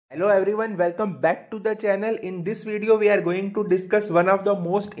Hello everyone, welcome back to the channel. In this video we are going to discuss one of the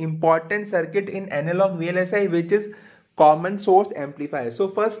most important circuit in analog VLSI, which is common source amplifier. So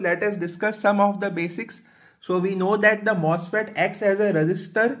first let us discuss some of the basics. So we know that the MOSFET acts as a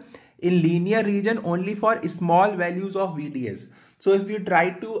resistor in linear region only for small values of VDS. So if you try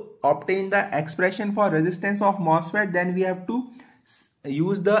to obtain the expression for resistance of MOSFET, then we have to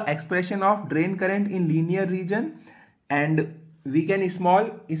use the expression of drain current in linear region, and we can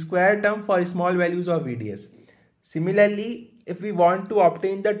square term for small values of VDS. Similarly, if we want to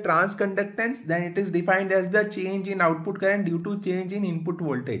obtain the transconductance, then it is defined as the change in output current due to change in input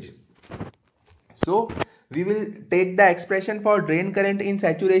voltage. So we will take the expression for drain current in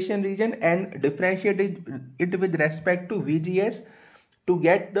saturation region and differentiate it with respect to VGS to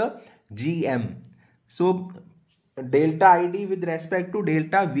get the GM. So delta ID with respect to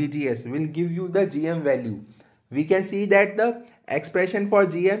delta VGS will give you the GM value. We can see that the expression for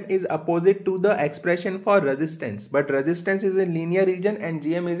GM is opposite to the expression for resistance, but resistance is in linear region and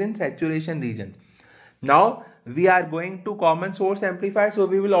GM is in saturation region. Now we are going to common source amplifier, so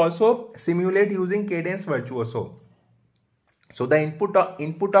we will also simulate using Cadence Virtuoso. So the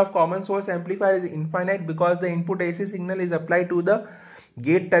input of common source amplifier is infinite because the input AC signal is applied to the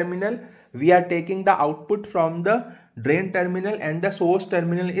gate terminal. We are taking the output from the drain terminal and the source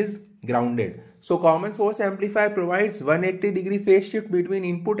terminal is grounded. So common source amplifier provides 180-degree phase shift between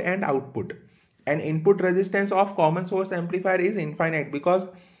input and output, and input resistance of common source amplifier is infinite because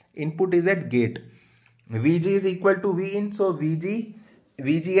input is at gate. VG is equal to Vin, so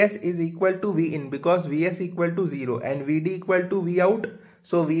VGS is equal to Vin because Vs equal to 0, and VD equal to Vout,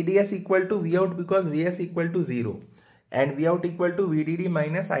 so VDS equal to Vout because Vs equal to 0, and Vout equal to VDD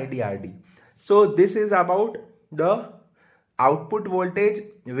minus IDRD. So this is about the output voltage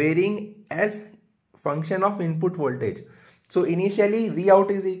varying as function of input voltage. So initially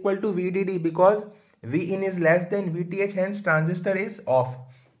Vout is equal to VDD because Vin is less than VTH, hence transistor is off.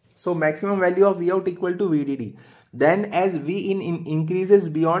 So maximum value of Vout equal to VDD. Then as Vin increases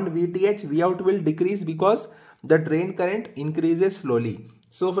beyond VTH, Vout will decrease because the drain current increases slowly.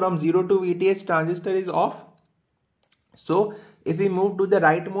 So from 0 to VTH, transistor is off. So if we move to the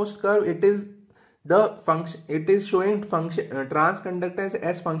rightmost curve, it is showing transconductance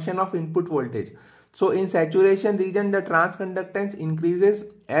as function of input voltage. So in saturation region, the transconductance increases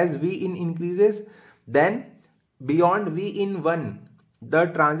as Vin increases. Then beyond Vin1, the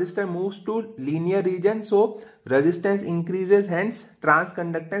transistor moves to linear region, so resistance increases, hence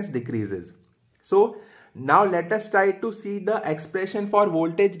transconductance decreases. So now let us try to see the expression for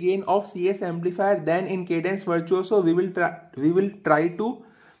voltage gain of CS amplifier. Then in Cadence Virtuoso we will try to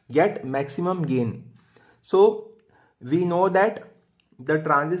get maximum gain. So we know that the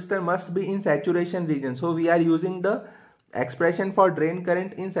transistor must be in saturation region, so we are using the expression for drain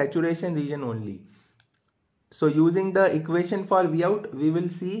current in saturation region only. So using the equation for Vout, we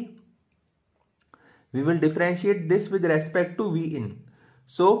will differentiate this with respect to Vin.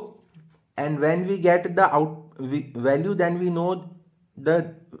 So, and when we get the value, then we know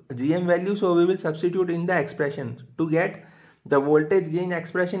the GM value, so we will substitute in the expression to get the voltage gain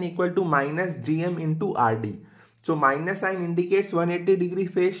expression equal to minus GM into RD. So minus sign indicates 180-degree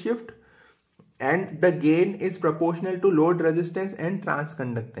phase shift, and the gain is proportional to load resistance and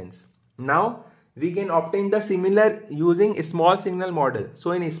transconductance. Now we can obtain the similar using a small signal model.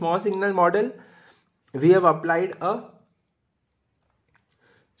 So in a small signal model, we have applied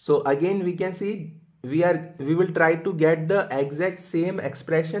so again we can see we will try to get the exact same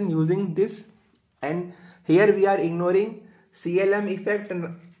expression using this, and here we are ignoring CLM effect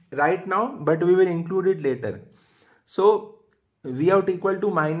right now, but we will include it later. So Vout equal to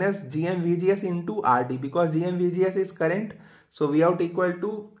minus GM VGS into RD because GM VGS is current, so Vout equal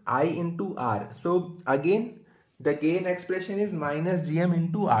to I into R. So again the gain expression is minus GM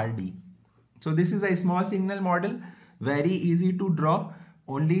into RD. So this is a small signal model, very easy to draw.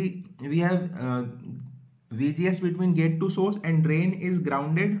 Only we have VGS between gate to source, and drain is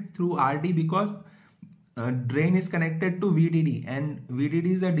grounded through RD because drain is connected to VDD, and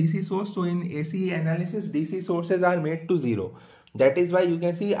VDD is a DC source. So in AC analysis, DC sources are made to 0. That is why you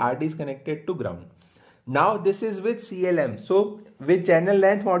can see RD is connected to ground. Now this is with CLM. So with channel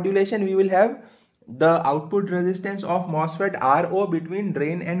length modulation, we will have the output resistance of MOSFET RO between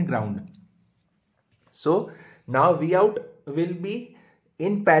drain and ground. So now Vout will be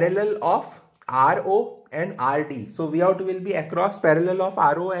in parallel of RO and RD. So Vout will be across parallel of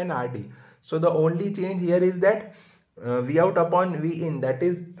RO and RD. So the only change here is that Vout upon Vin, that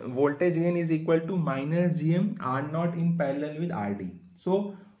is voltage gain, is equal to minus GM R0 in parallel with RD.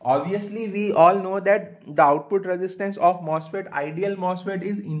 So Obviously, we all know that the output resistance of MOSFET, ideal MOSFET,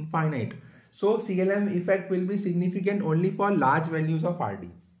 is infinite. So CLM effect will be significant only for large values of RD.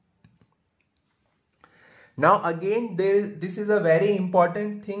 Now again, this is a very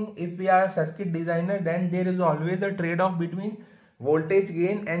important thing. If we are a circuit designer, then there is always a trade-off between voltage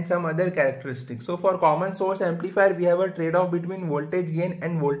gain and some other characteristics. So for common source amplifier, we have a trade-off between voltage gain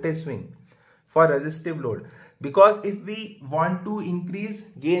and voltage swing for resistive load. Because if we want to increase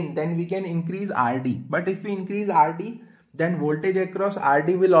gain, then we can increase RD. But if we increase RD, then voltage across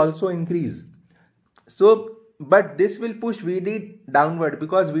RD will also increase. So, but this will push VD downward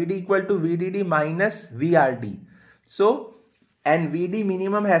because VD equal to VDD minus VRD. So, and VD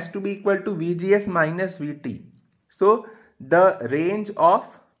minimum has to be equal to VGS minus VT. So, the range of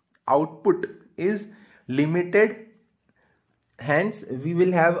output is limited. Hence, we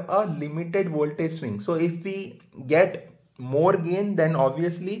will have a limited voltage swing. So, if we get more gain, then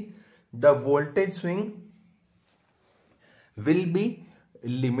obviously the voltage swing will be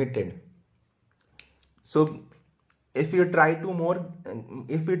limited. So, if you try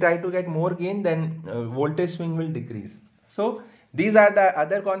to get more gain, then voltage swing will decrease. So, these are the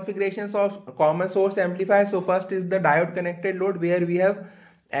other configurations of common source amplifier. So, first is the diode connected load, where we have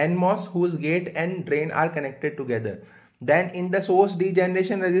NMOS whose gate and drain are connected together. Then in the source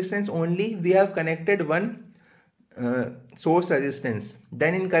degeneration resistance only, we have connected one source resistance.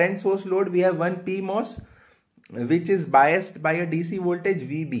 Then in current source load, we have one PMOS which is biased by a DC voltage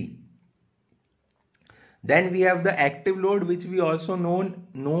VB. Then we have the active load, which we also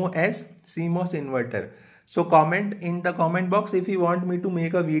know as CMOS inverter. So comment in the comment box if you want me to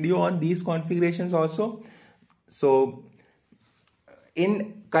make a video on these configurations also. So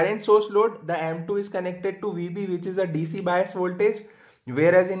in current source load, the M2 is connected to VB, which is a DC bias voltage,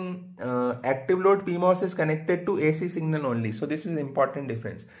 whereas in active load, PMOS is connected to AC signal only. So this is important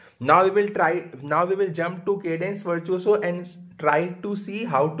difference. Now we will jump to Cadence Virtuoso and try to see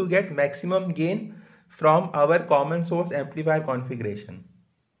how to get maximum gain from our common source amplifier configuration.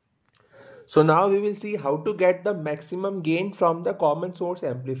 So now we will see how to get the maximum gain from the common source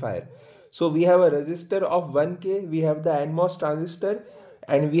amplifier. So we have a resistor of 1K, we have the NMOS transistor,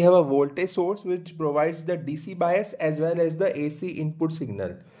 and we have a voltage source which provides the DC bias as well as the AC input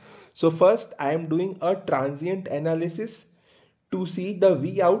signal. So first I am doing a transient analysis to see the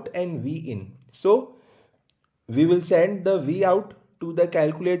V out and V in. So we will send the V out to the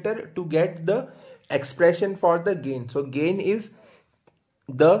calculator to get the expression for the gain. So gain is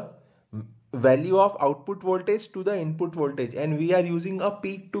the value of output voltage to the input voltage, and we are using a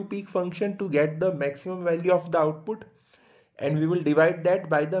peak to peak function to get the maximum value of the output, and we will divide that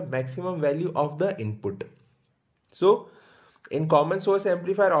by the maximum value of the input. So in common source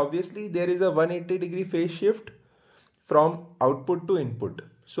amplifier, obviously there is a 180-degree phase shift from output to input.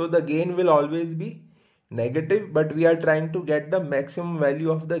 So the gain will always be negative, but we are trying to get the maximum value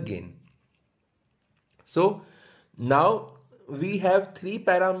of the gain. So now we have three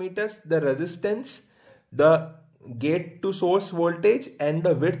parameters: the resistance, the gate to source voltage, and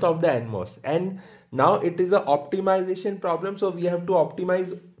the width of the NMOS. And now it is an optimization problem. So we have to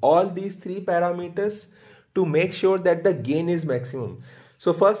optimize all these three parameters to make sure that the gain is maximum.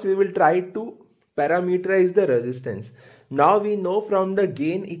 So first we will try to parameterize the resistance. Now we know from the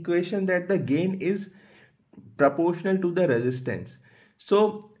gain equation that the gain is proportional to the resistance.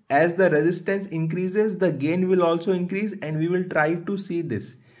 So as the resistance increases, the gain will also increase, and we will try to see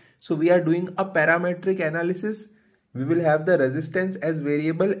this. So we are doing a parametric analysis. We will have the resistance as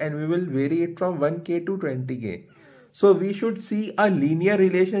variable and we will vary it from 1K to 20K. So we should see a linear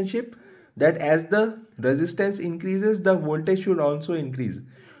relationship that as the resistance increases, the voltage should also increase.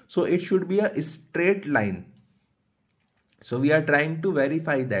 So it should be a straight line. So we are trying to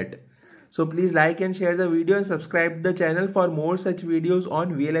verify that. So please like and share the video and subscribe the channel for more such videos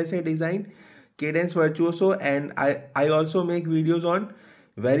on VLSI design, Cadence Virtuoso, and I also make videos on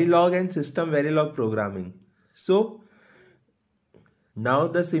Verilog and system Verilog programming. So now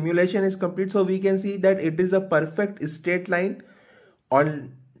the simulation is complete. So we can see that it is a perfect straight line.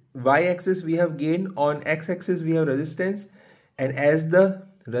 On y-axis we have gain, on x-axis we have resistance, and as the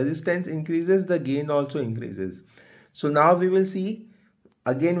resistance increases, the gain also increases. So now we will see,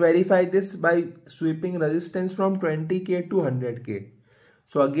 again verify this by sweeping resistance from 20K to 100K.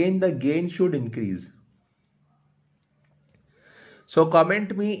 So again the gain should increase. So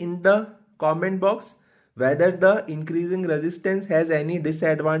comment me in the comment box whether the increasing resistance has any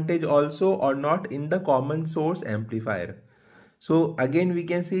disadvantage also or not in the common source amplifier. So again we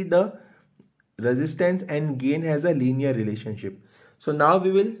can see the resistance and gain has a linear relationship. So now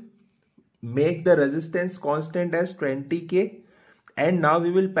we will make the resistance constant as 20K and now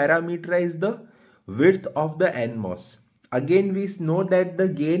we will parameterize the width of the NMOS. Again, we know that the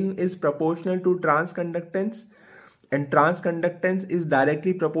gain is proportional to transconductance, and transconductance is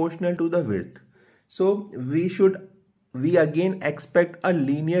directly proportional to the width. So we again expect a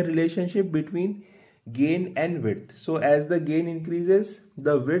linear relationship between gain and width. So as the gain increases,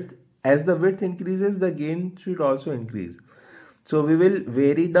 the width increases, the gain should also increase. So we will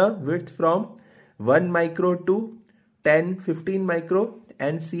vary the width from 1 micro to 10-15 micro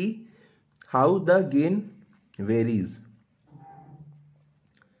and see how the gain varies.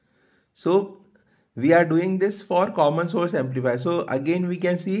 So we are doing this for common source amplifier. So again we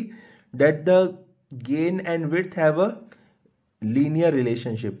can see that the gain and width have a linear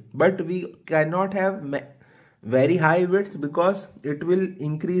relationship, but we cannot have very high width because it will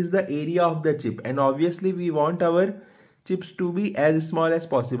increase the area of the chip, and obviously we want our chips to be as small as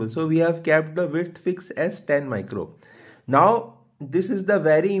possible. So we have kept the width fixed as 10 micro. Now this is the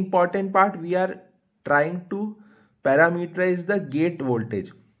very important part. We are trying to parameterize the gate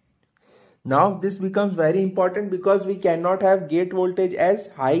voltage. Now this becomes very important because we cannot have gate voltage as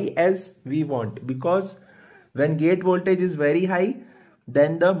high as we want, because when gate voltage is very high,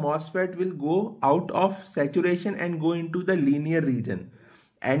 then the MOSFET will go out of saturation and go into the linear region,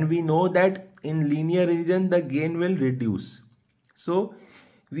 and we know that in linear region the gain will reduce. So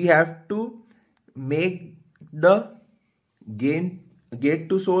we have to make the gate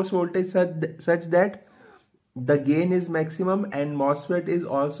to source voltage such that the gain is maximum and MOSFET is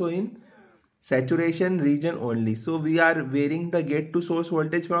also in saturation region only. So we are varying the gate to source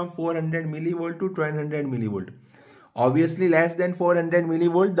voltage from 400 millivolt to 1200 millivolt. Obviously less than 400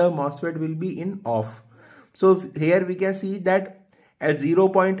 millivolt the MOSFET will be in off. So here we can see that at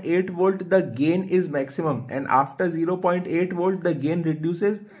 0.8 volt the gain is maximum, and after 0.8 volt the gain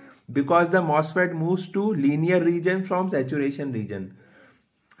reduces because the MOSFET moves to linear region from saturation region.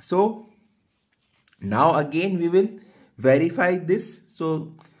 So now again we will verify this.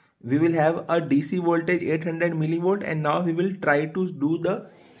 So we will have a DC voltage 800 millivolt, and now we will try to do the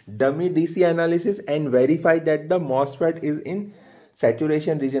dummy DC analysis and verify that the MOSFET is in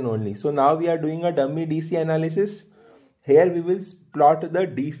saturation region only. So now we are doing a dummy DC analysis. Here we will plot the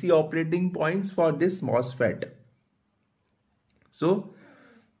DC operating points for this MOSFET. So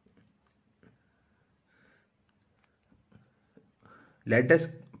let us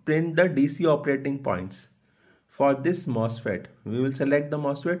print the DC operating points for this MOSFET. We will select the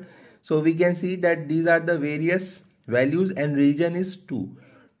MOSFET. So we can see that these are the various values and region is 2.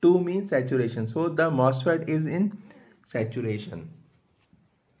 2 means saturation. So the MOSFET is in saturation.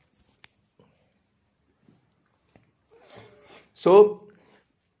 So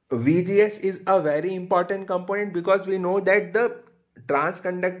VGS is a very important component because we know that the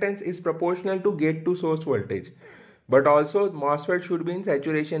transconductance is proportional to gate to source voltage, but also MOSFET should be in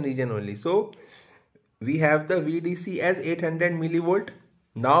saturation region only. So we have the VDC as 800 millivolt.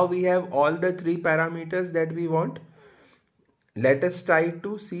 Now we have all the 3 parameters that we want. Let us try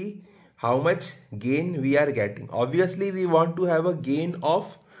to see how much gain we are getting. Obviously we want to have a gain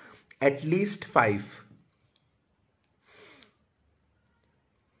of at least 5.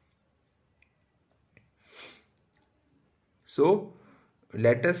 So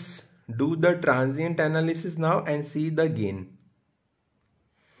let us do the transient analysis now and see the gain.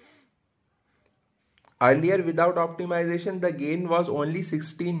 Earlier without optimization the gain was only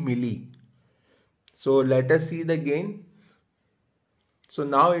 16 milli. So let us see the gain. So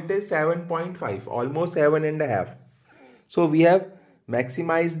now it is 7.5, almost 7.5. So we have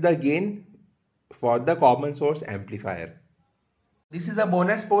maximized the gain for the common source amplifier. This is a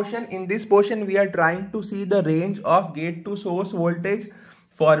bonus portion. In this portion we are trying to see the range of gate to source voltage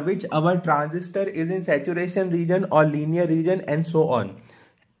for which our transistor is in saturation region or linear region and so on.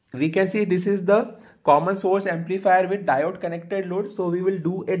 We can see this is the common source amplifier with diode connected load. So we will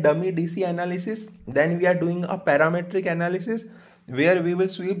do a dummy DC analysis. Then we are doing a parametric analysis where we will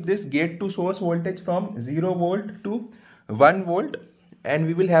sweep this gate to source voltage from 0 volt to 1 volt, and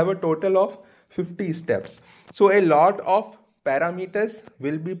we will have a total of 50 steps. So a lot of parameters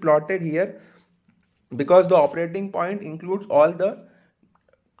will be plotted here because the operating point includes all the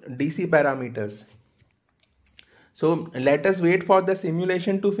DC parameters. So let us wait for the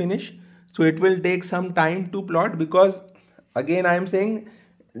simulation to finish. So it will take some time to plot because again I am saying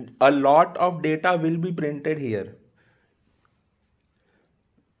a lot of data will be printed here.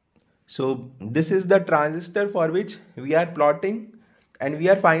 So this is the transistor for which we are plotting, and we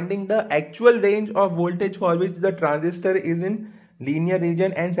are finding the actual range of voltage for which the transistor is in linear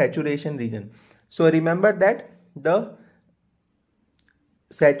region and saturation region. So remember that the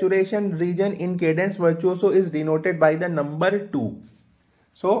saturation region in Cadence Virtuoso is denoted by the number 2.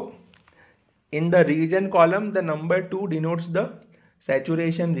 So in the region column, the number 2 denotes the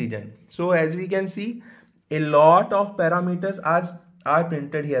saturation region. So as we can see, a lot of parameters are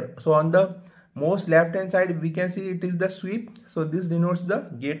printed here. So on the most left hand side, we can see it is the sweep. So this denotes the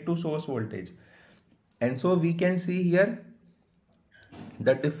gate to source voltage. And so we can see here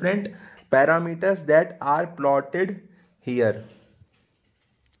the different parameters that are plotted here.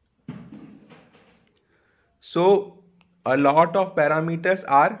 So a lot of parameters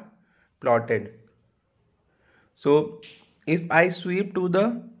are plotted. So if I sweep to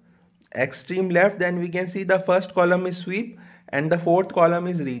the extreme left, then we can see the first column is sweep and the fourth column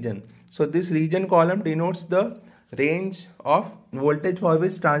is region. So this region column denotes the range of voltage for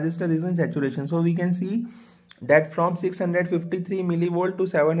which transistor is in saturation. So we can see that from 653 millivolt to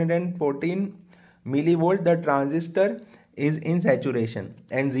 714 millivolt the transistor is in saturation,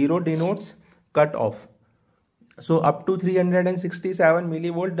 and 0 denotes cut off. So up to 367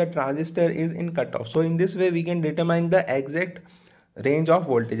 millivolt the transistor is in cutoff. So in this way we can determine the exact range of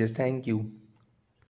voltages. Thank you.